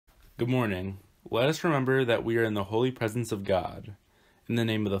Good morning. Let us remember that we are in the holy presence of God. In the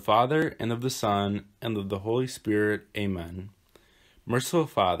name of the Father, and of the Son, and of the Holy Spirit. Amen. Merciful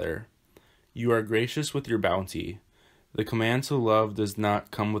Father, you are gracious with your bounty. The command to love does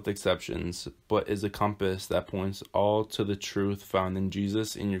not come with exceptions, but is a compass that points all to the truth found in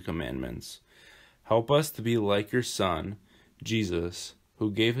Jesus in your commandments. Help us to be like your Son, Jesus,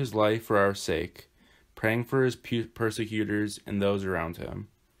 who gave his life for our sake, praying for his persecutors and those around him.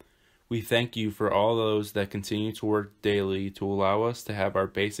 We thank you for all those that continue to work daily to allow us to have our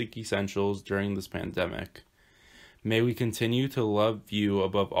basic essentials during this pandemic. May we continue to love you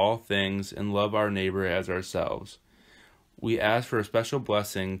above all things and love our neighbor as ourselves. We ask for a special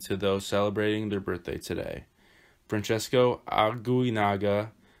blessing to those celebrating their birthday today. Francesco Aguinaga,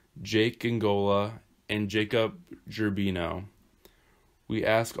 Jake Gangola, and Jacob Gerbino. We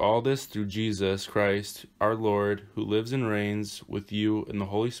ask all this through Jesus Christ, our Lord, who lives and reigns with you in the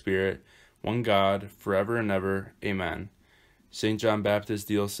Holy Spirit, one God, forever and ever. Amen. St. John Baptist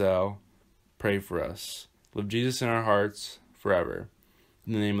de La Salle, pray for us. Live Jesus in our hearts forever.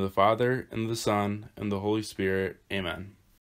 In the name of the Father, and of the Son, and the Holy Spirit. Amen.